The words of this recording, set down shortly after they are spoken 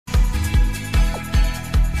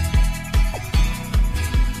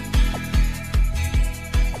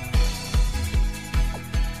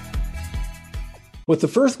With the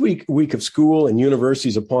first week of school and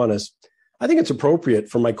universities upon us, I think it's appropriate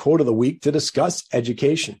for my quote of the week to discuss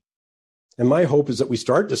education. And my hope is that we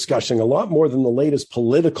start discussing a lot more than the latest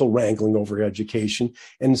political wrangling over education,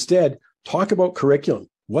 and instead talk about curriculum,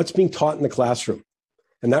 what's being taught in the classroom.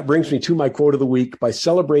 And that brings me to my quote of the week by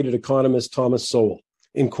celebrated economist Thomas Sowell,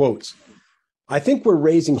 in quotes, "I think we're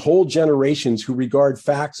raising whole generations who regard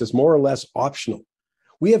facts as more or less optional.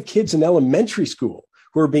 We have kids in elementary school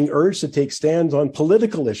who are being urged to take stands on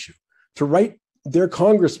political issues, to write their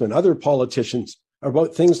congressmen, other politicians,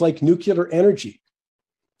 about things like nuclear energy.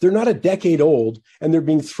 They're not a decade old, and they're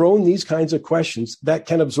being thrown these kinds of questions that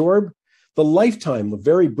can absorb the lifetime of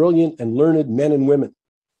very brilliant and learned men and women.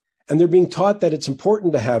 And they're being taught that it's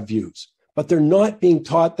important to have views, but they're not being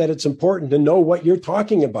taught that it's important to know what you're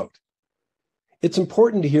talking about. It's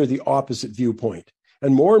important to hear the opposite viewpoint,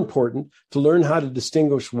 and more important, to learn how to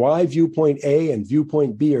distinguish why viewpoint A and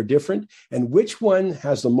viewpoint B are different and which one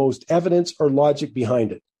has the most evidence or logic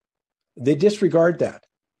behind it. They disregard that.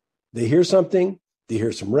 They hear something, they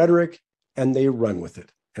hear some rhetoric, and they run with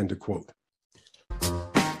it." End of quote.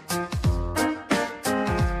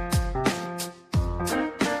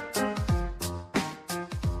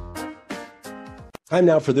 Time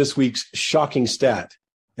now for this week's shocking stat.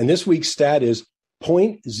 And this week's stat is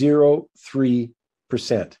 0.03%.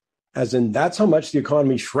 As in, that's how much the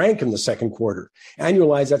economy shrank in the second quarter.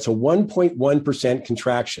 Annualized, that's a 1.1%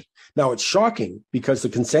 contraction. Now, it's shocking because the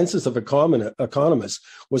consensus of economists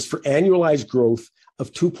was for annualized growth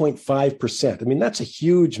of 2.5%. I mean, that's a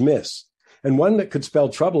huge miss, and one that could spell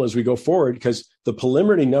trouble as we go forward, because the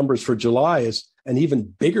preliminary numbers for July is an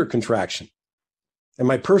even bigger contraction. And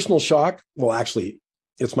my personal shock, well, actually,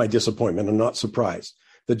 it's my disappointment. I'm not surprised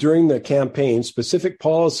that during the campaign, specific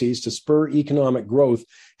policies to spur economic growth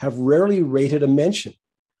have rarely rated a mention,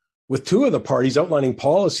 with two of the parties outlining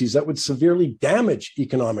policies that would severely damage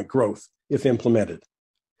economic growth if implemented.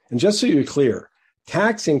 And just so you're clear,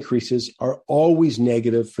 tax increases are always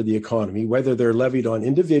negative for the economy, whether they're levied on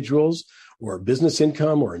individuals or business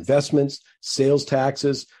income or investments, sales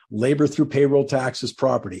taxes, labor through payroll taxes,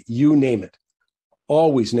 property, you name it.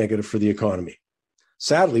 Always negative for the economy.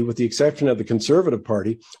 Sadly, with the exception of the Conservative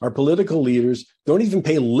Party, our political leaders don't even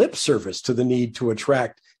pay lip service to the need to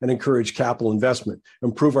attract and encourage capital investment,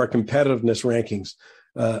 improve our competitiveness rankings,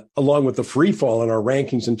 along with the free fall in our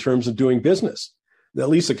rankings in terms of doing business. At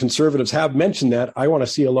least the Conservatives have mentioned that. I want to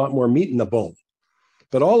see a lot more meat in the bone.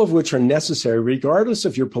 But all of which are necessary regardless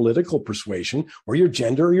of your political persuasion or your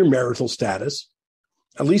gender or your marital status,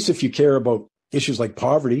 at least if you care about issues like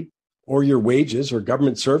poverty or your wages or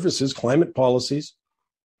government services, climate policies,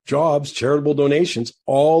 jobs, charitable donations.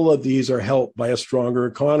 All of these are helped by a stronger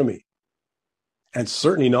economy, and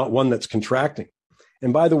certainly not one that's contracting.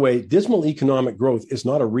 And by the way, dismal economic growth is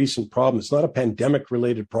not a recent problem. It's not a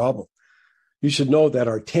pandemic-related problem. You should know that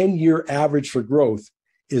our 10-year average for growth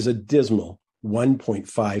is a dismal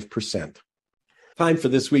 1.5%. Time for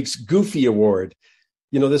this week's Goofy Award.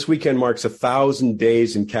 You know, this weekend marks 1,000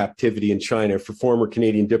 days in captivity in China for former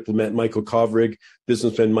Canadian diplomat Michael Kovrig,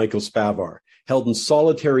 businessman Michael Spavor, held in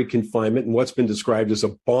solitary confinement in what's been described as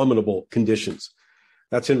abominable conditions.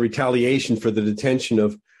 That's in retaliation for the detention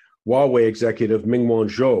of Huawei executive Mingwan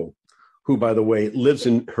Zhou, who, by the way, lives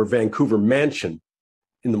in her Vancouver mansion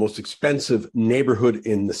in the most expensive neighborhood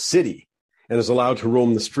in the city and is allowed to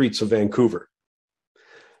roam the streets of Vancouver.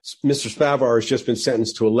 Mr. Spavor has just been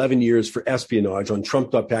sentenced to 11 years for espionage on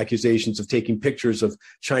trumped-up accusations of taking pictures of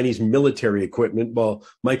Chinese military equipment, while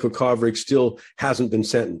Michael Kovrig still hasn't been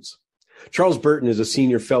sentenced. Charles Burton is a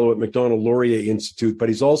senior fellow at Macdonald-Laurier Institute, but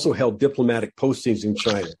he's also held diplomatic postings in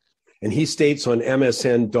China. And he states on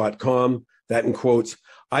MSN.com that, in quotes,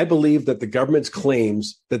 "I believe that the government's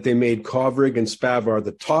claims that they made Kovrig and Spavor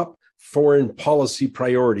the top foreign policy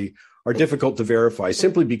priority are difficult to verify,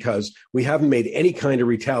 simply because we haven't made any kind of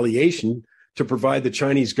retaliation to provide the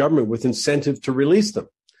Chinese government with incentive to release them."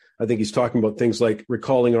 I think he's talking about things like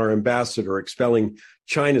recalling our ambassador or expelling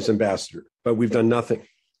China's ambassador, but we've done nothing.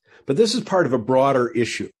 But this is part of a broader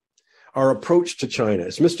issue, our approach to China.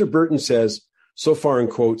 As Mr. Burton says, so far in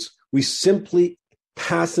quotes, we simply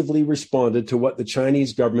passively responded to what the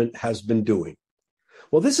Chinese government has been doing.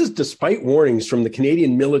 Well, this is despite warnings from the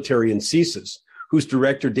Canadian military and CSIS, whose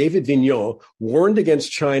director, David Vignon, warned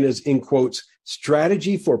against China's, in quotes,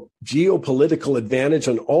 strategy for geopolitical advantage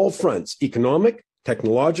on all fronts, economic,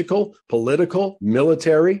 technological, political,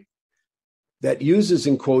 military, that uses,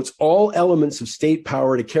 in quotes, all elements of state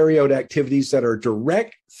power to carry out activities that are a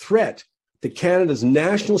direct threat to Canada's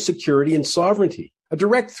national security and sovereignty, a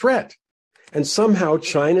direct threat. And somehow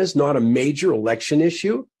China's not a major election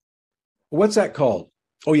issue? What's that called?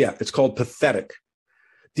 Oh, yeah, it's called pathetic.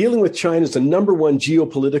 Dealing with China is the number one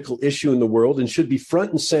geopolitical issue in the world and should be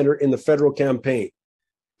front and center in the federal campaign.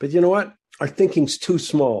 But you know what? Our thinking's too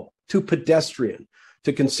small, too pedestrian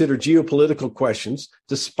to consider geopolitical questions,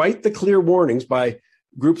 despite the clear warnings by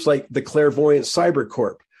groups like the Clairvoyant Cyber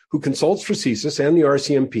Corp, who consults for CSIS and the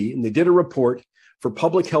RCMP, and they did a report for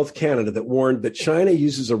Public Health Canada that warned that China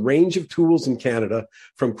uses a range of tools in Canada,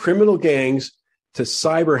 from criminal gangs to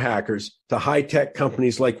cyber hackers to high-tech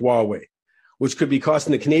companies like Huawei, which could be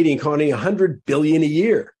costing the Canadian economy $100 billion a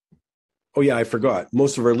year. Oh yeah, I forgot.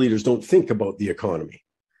 Most of our leaders don't think about the economy.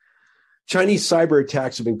 Chinese cyber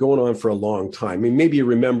attacks have been going on for a long time. I mean, maybe you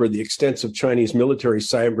remember the extensive Chinese military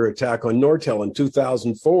cyber attack on Nortel in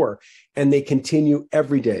 2004, and they continue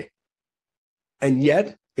every day. And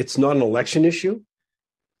yet, it's not an election issue.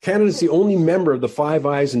 Canada is the only member of the Five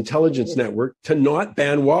Eyes intelligence network to not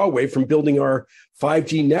ban Huawei from building our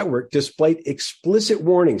 5G network, despite explicit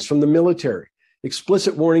warnings from the military,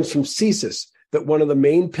 explicit warnings from CSIS that one of the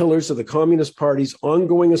main pillars of the Communist Party's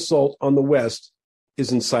ongoing assault on the West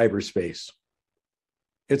is in cyberspace.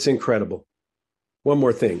 It's incredible. One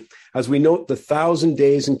more thing. As we note the 1,000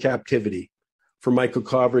 days in captivity for Michael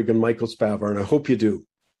Kovrig and Michael Spavor, and I hope you do.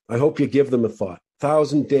 I hope you give them a thought.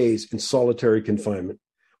 1,000 days in solitary confinement.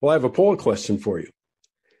 Well, I have a poll question for you.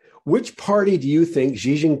 Which party do you think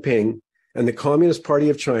Xi Jinping and the Communist Party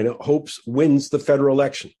of China hopes wins the federal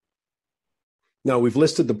election? Now, we've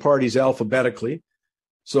listed the parties alphabetically.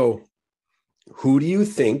 So who do you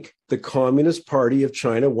think the Communist Party of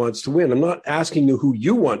China wants to win? I'm not asking you who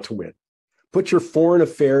you want to win. Put your foreign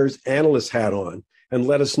affairs analyst hat on and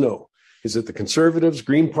let us know. Is it the Conservatives,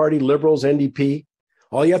 Green Party, Liberals, NDP?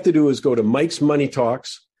 All you have to do is go to Mike's Money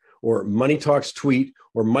Talks or Money Talks tweet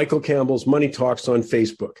or Michael Campbell's Money Talks on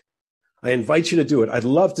Facebook. I invite you to do it. I'd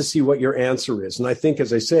love to see what your answer is. And I think,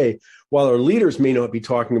 as I say, while our leaders may not be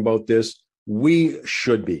talking about this, we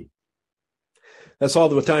should be. That's all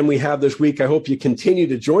the time we have this week. I hope you continue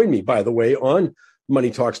to join me, by the way, on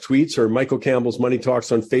Money Talks tweets or Michael Campbell's Money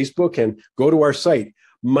Talks on Facebook, and go to our site,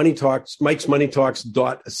 Money Talks,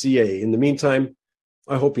 mikesmoneytalks.ca. In the meantime,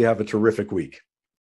 I hope you have a terrific week.